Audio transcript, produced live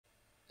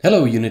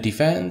Hello Unity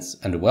fans,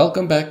 and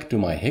welcome back to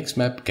my hex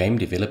map game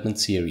development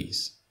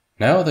series.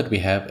 Now that we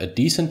have a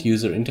decent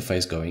user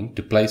interface going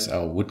to place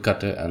our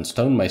woodcutter and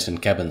stonemason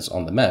cabins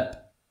on the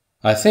map,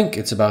 I think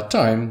it's about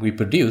time we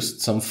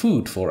produced some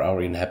food for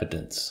our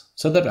inhabitants,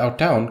 so that our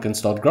town can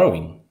start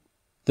growing.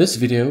 This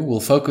video will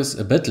focus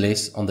a bit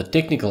less on the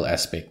technical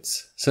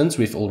aspects, since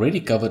we've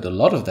already covered a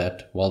lot of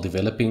that while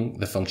developing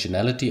the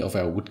functionality of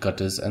our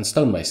woodcutters and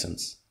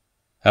stonemasons.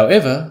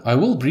 However, I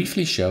will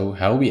briefly show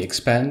how we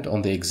expand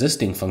on the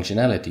existing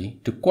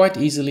functionality to quite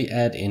easily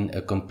add in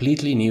a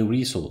completely new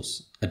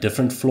resource, a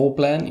different floor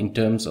plan in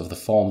terms of the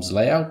farm's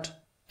layout,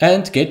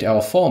 and get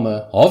our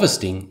farmer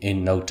harvesting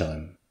in no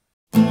time.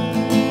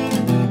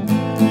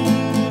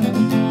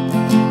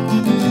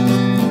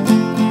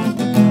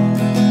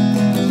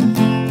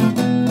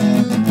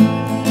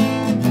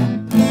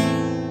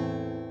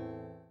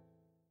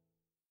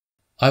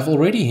 I've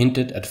already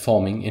hinted at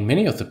farming in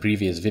many of the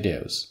previous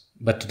videos,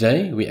 but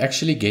today we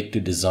actually get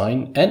to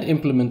design and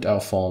implement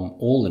our farm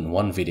all in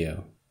one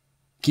video.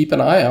 Keep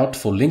an eye out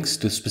for links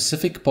to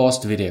specific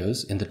past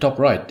videos in the top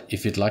right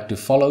if you'd like to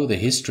follow the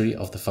history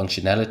of the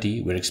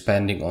functionality we're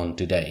expanding on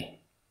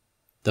today.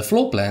 The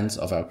floor plans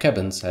of our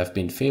cabins have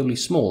been fairly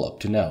small up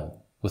to now,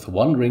 with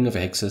one ring of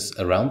hexes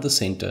around the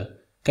center,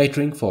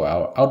 catering for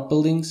our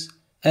outbuildings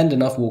and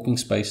enough walking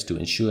space to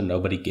ensure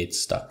nobody gets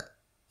stuck.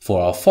 For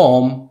our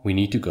farm, we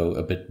need to go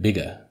a bit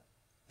bigger.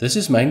 This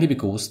is mainly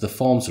because the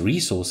farm's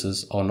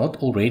resources are not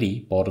already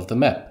part of the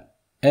map,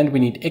 and we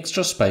need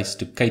extra space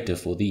to cater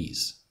for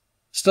these.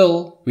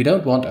 Still, we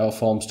don't want our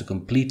farms to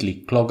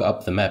completely clog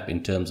up the map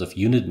in terms of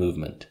unit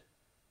movement,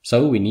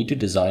 so we need to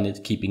design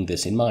it keeping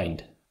this in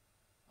mind.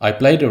 I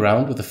played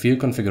around with a few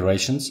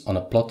configurations on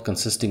a plot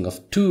consisting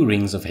of 2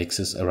 rings of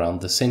hexes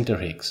around the center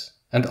hex,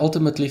 and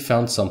ultimately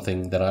found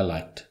something that I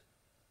liked.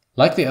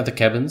 Like the other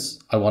cabins,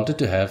 I wanted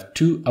to have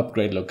 2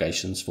 upgrade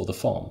locations for the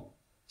farm,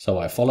 so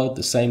I followed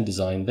the same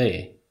design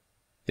there.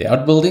 The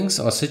outbuildings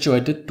are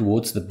situated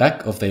towards the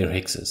back of their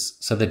hexes,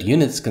 so that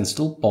units can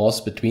still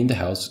pass between the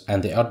house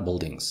and the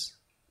outbuildings.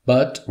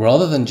 But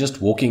rather than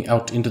just walking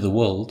out into the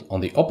world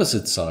on the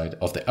opposite side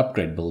of the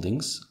upgrade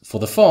buildings, for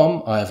the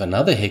farm I have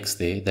another hex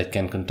there that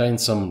can contain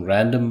some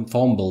random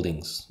farm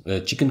buildings, a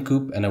chicken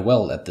coop and a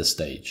well at this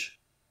stage.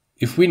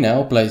 If we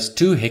now place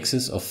 2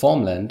 hexes of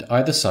farmland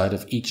either side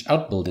of each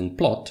outbuilding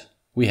plot,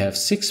 we have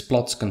 6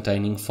 plots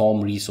containing farm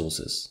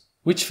resources,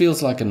 which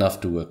feels like enough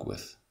to work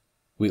with.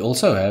 We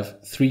also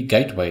have 3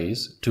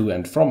 gateways to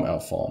and from our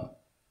farm,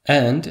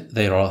 and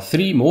there are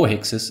 3 more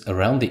hexes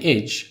around the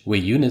edge where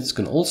units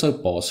can also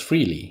pass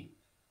freely.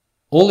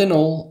 All in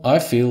all, I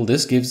feel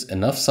this gives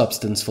enough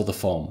substance for the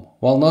farm,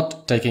 while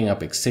not taking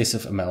up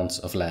excessive amounts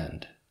of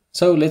land.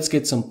 So let's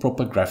get some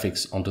proper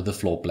graphics onto the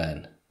floor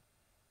plan.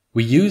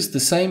 We used the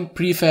same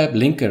prefab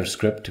linker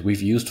script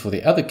we've used for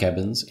the other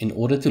cabins in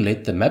order to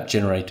let the map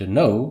generator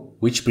know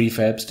which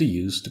prefabs to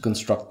use to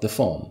construct the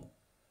farm.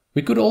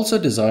 We could also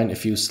design a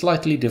few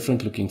slightly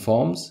different looking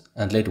farms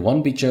and let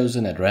one be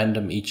chosen at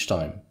random each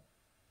time.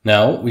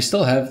 Now we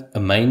still have a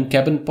main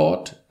cabin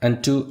part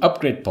and 2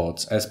 upgrade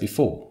parts as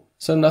before,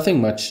 so nothing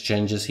much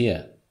changes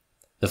here.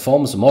 The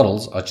farm's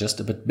models are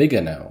just a bit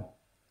bigger now.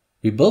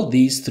 We built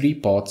these 3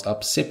 parts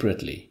up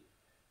separately.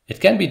 It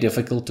can be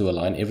difficult to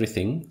align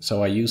everything,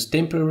 so I use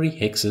temporary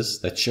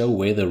hexes that show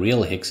where the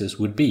real hexes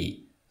would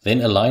be, then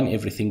align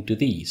everything to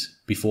these,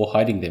 before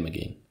hiding them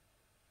again.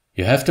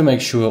 You have to make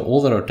sure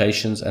all the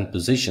rotations and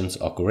positions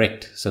are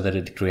correct so that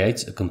it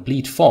creates a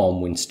complete farm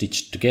when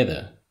stitched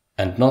together,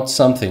 and not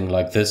something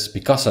like this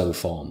Picasso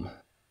farm.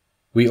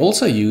 We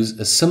also use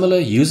a similar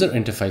user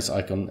interface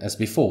icon as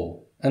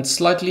before, and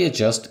slightly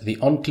adjust the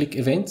on-click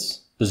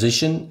events,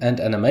 position and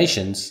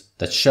animations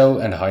that show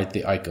and hide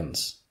the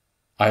icons.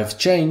 I have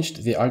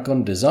changed the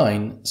icon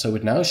design so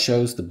it now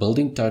shows the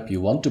building type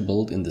you want to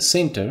build in the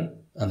center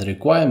and the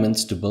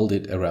requirements to build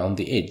it around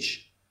the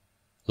edge.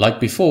 Like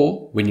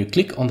before, when you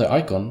click on the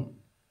icon,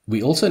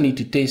 we also need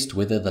to test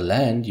whether the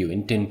land you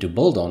intend to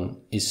build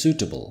on is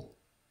suitable.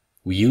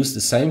 We use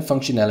the same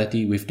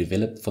functionality we've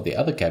developed for the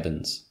other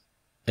cabins.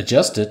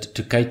 Adjust it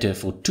to cater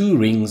for 2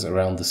 rings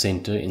around the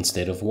center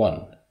instead of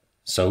 1.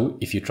 So,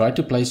 if you try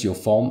to place your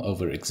farm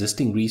over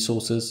existing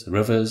resources,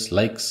 rivers,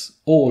 lakes,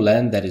 or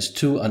land that is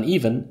too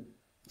uneven,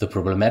 the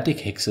problematic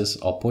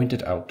hexes are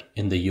pointed out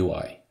in the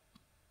UI.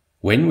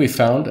 When we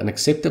found an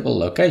acceptable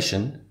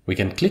location, we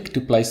can click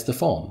to place the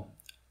farm.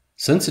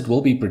 Since it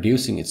will be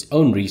producing its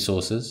own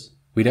resources,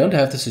 we don't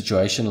have the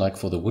situation like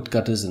for the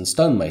woodcutters and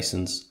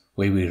stonemasons,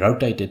 where we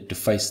rotate it to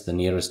face the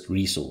nearest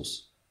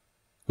resource.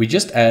 We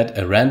just add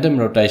a random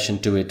rotation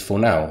to it for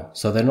now,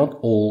 so they're not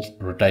all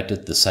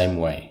rotated the same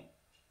way.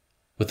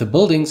 With the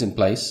buildings in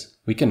place,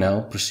 we can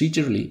now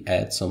procedurally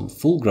add some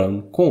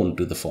full-grown corn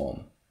to the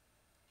farm.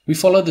 We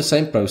follow the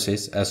same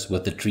process as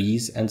with the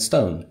trees and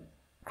stone,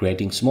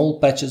 creating small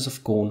patches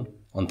of corn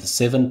on the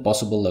 7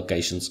 possible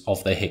locations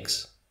of the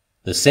hex,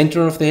 the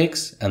center of the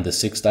hex and the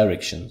 6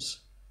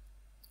 directions.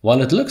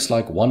 While it looks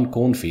like one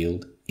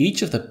cornfield,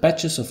 each of the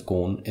patches of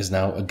corn is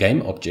now a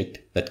game object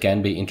that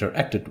can be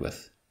interacted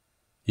with.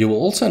 You will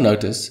also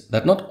notice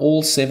that not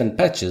all 7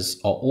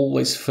 patches are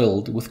always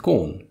filled with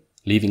corn,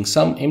 leaving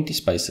some empty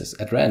spaces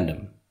at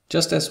random,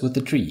 just as with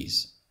the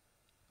trees.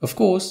 Of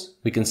course,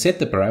 we can set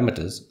the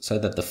parameters so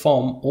that the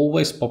farm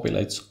always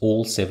populates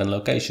all 7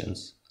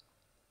 locations.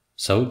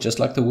 So, just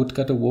like the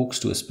woodcutter walks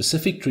to a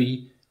specific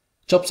tree,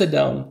 chops it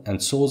down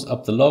and saws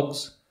up the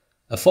logs,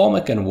 a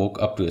farmer can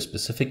walk up to a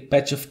specific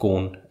patch of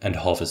corn and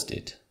harvest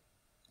it.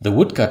 The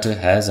woodcutter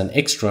has an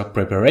extra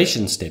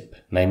preparation step,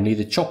 namely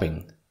the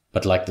chopping.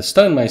 But like the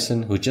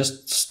stonemason who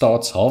just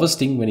starts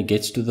harvesting when he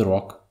gets to the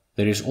rock,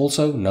 there is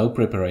also no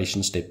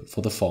preparation step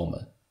for the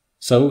farmer.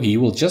 So he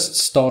will just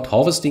start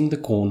harvesting the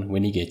corn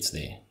when he gets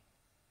there.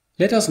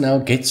 Let us now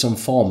get some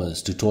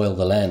farmers to toil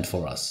the land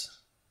for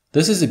us.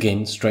 This is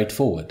again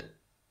straightforward.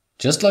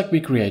 Just like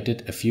we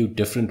created a few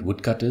different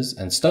woodcutters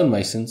and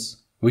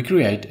stonemasons, we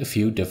create a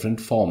few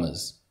different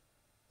farmers.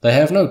 They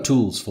have no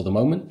tools for the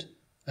moment,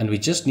 and we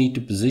just need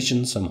to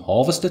position some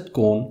harvested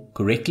corn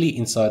correctly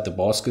inside the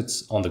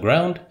baskets on the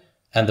ground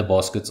and the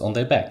baskets on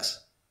their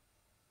backs.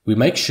 We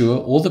make sure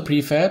all the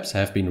prefabs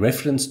have been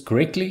referenced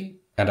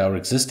correctly and our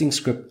existing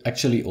script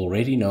actually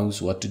already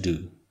knows what to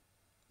do.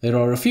 There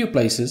are a few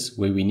places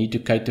where we need to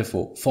cater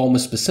for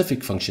farmer-specific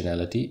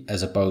functionality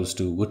as opposed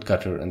to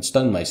woodcutter and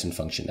stonemason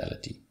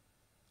functionality.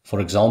 For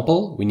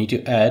example, we need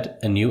to add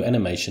a new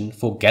animation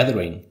for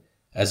gathering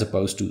as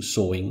opposed to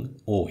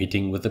sawing or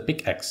hitting with a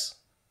pickaxe.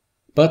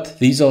 But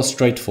these are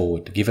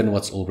straightforward given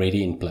what's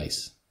already in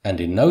place, and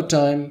in no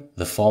time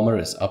the farmer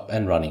is up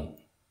and running.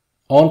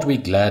 Aren't we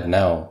glad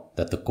now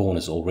that the corn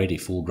is already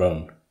full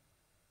grown?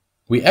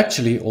 We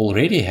actually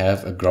already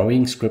have a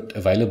growing script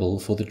available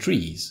for the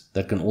trees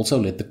that can also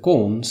let the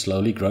corn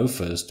slowly grow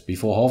first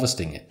before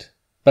harvesting it.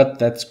 But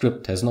that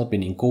script has not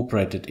been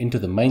incorporated into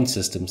the main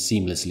system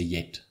seamlessly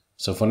yet.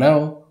 So for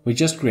now, we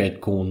just create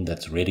corn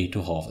that's ready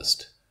to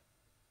harvest.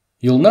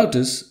 You'll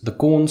notice the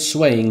corn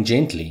swaying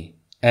gently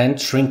and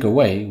shrink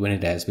away when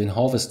it has been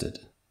harvested.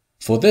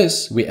 For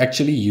this, we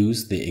actually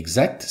use the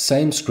exact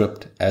same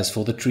script as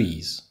for the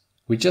trees.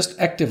 We just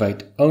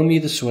activate only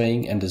the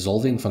swaying and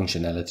dissolving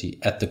functionality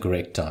at the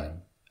correct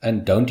time,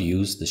 and don't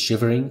use the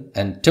shivering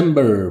and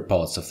timber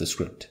parts of the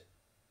script.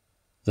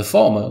 The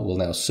farmer will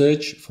now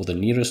search for the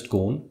nearest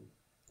corn,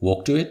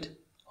 walk to it,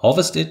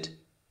 harvest it,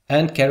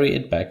 and carry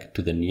it back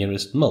to the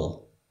nearest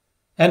mill,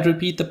 and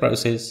repeat the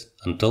process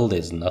until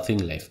there's nothing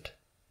left.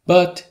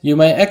 But you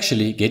may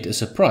actually get a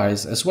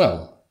surprise as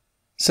well.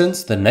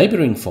 Since the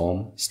neighboring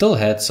farm still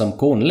had some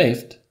corn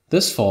left,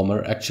 this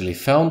farmer actually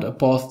found a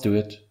path to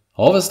it,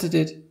 harvested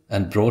it,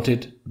 and brought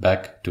it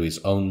back to his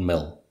own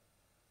mill.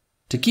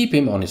 To keep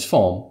him on his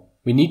farm,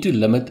 we need to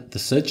limit the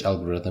search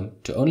algorithm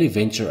to only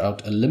venture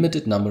out a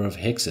limited number of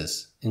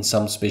hexes in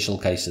some special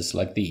cases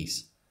like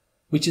these,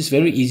 which is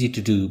very easy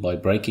to do by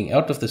breaking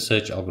out of the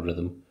search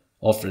algorithm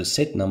after a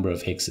set number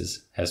of hexes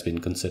has been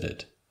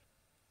considered.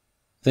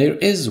 There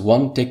is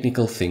one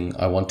technical thing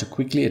I want to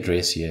quickly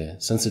address here,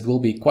 since it will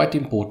be quite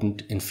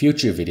important in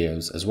future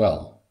videos as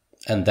well.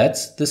 And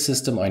that's the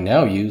system I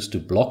now use to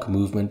block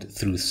movement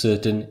through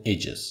certain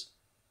edges.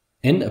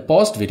 In a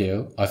past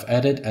video, I've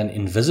added an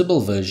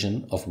invisible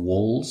version of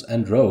walls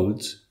and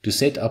roads to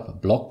set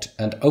up blocked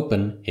and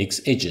open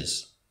hex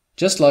edges,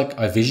 just like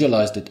I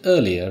visualized it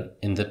earlier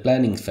in the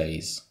planning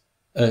phase.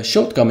 A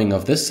shortcoming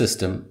of this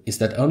system is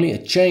that only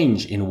a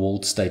change in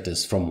walled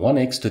status from one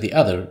hex to the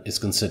other is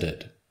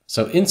considered.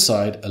 So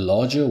inside a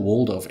larger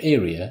walled off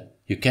area,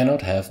 you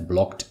cannot have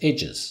blocked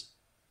edges.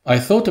 I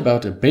thought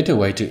about a better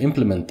way to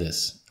implement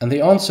this, and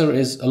the answer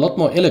is a lot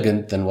more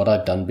elegant than what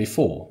I'd done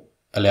before.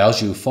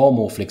 Allows you far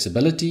more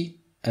flexibility,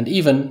 and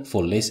even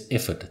for less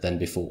effort than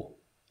before.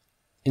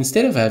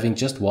 Instead of having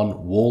just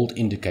one walled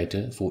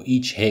indicator for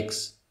each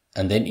hex,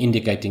 and then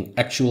indicating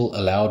actual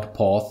allowed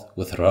path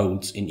with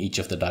roads in each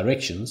of the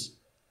directions,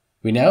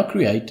 we now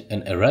create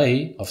an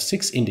array of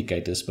 6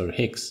 indicators per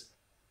hex,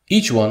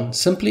 each one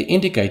simply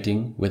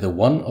indicating whether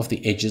one of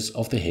the edges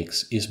of the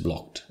hex is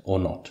blocked or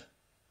not.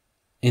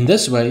 In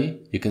this way,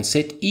 you can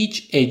set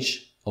each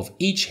edge of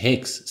each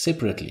hex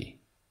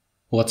separately.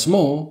 What's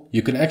more,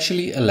 you can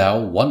actually allow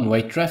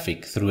one-way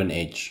traffic through an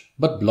edge,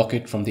 but block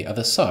it from the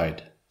other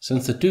side,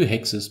 since the 2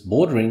 hexes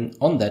bordering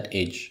on that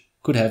edge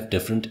could have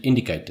different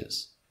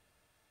indicators.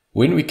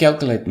 When we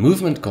calculate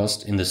movement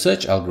cost in the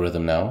search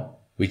algorithm now,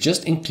 we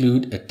just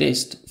include a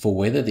test for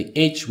whether the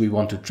edge we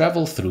want to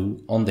travel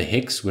through on the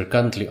hex we're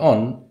currently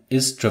on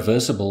is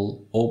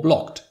traversable or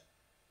blocked.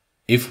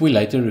 If we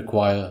later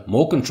require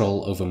more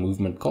control over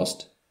movement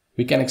cost,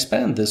 we can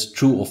expand this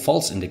true or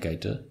false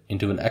indicator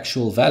into an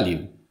actual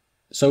value,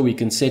 so we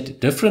can set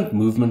different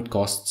movement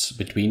costs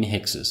between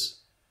hexes.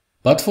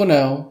 But for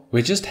now,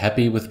 we're just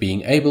happy with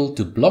being able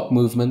to block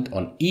movement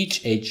on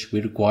each edge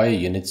we require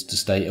units to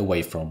stay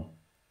away from.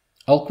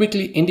 I'll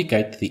quickly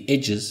indicate the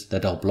edges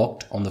that are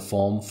blocked on the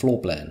farm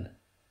floor plan.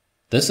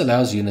 This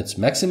allows units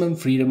maximum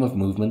freedom of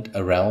movement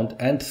around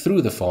and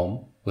through the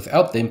farm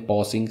without them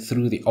passing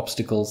through the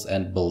obstacles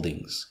and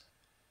buildings.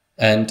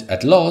 And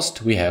at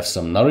last, we have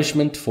some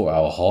nourishment for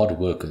our hard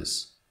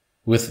workers.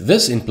 With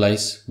this in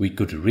place, we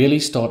could really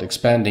start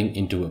expanding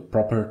into a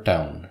proper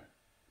town.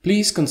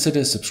 Please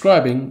consider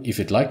subscribing if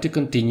you'd like to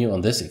continue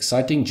on this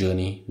exciting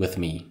journey with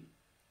me.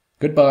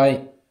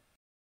 Goodbye.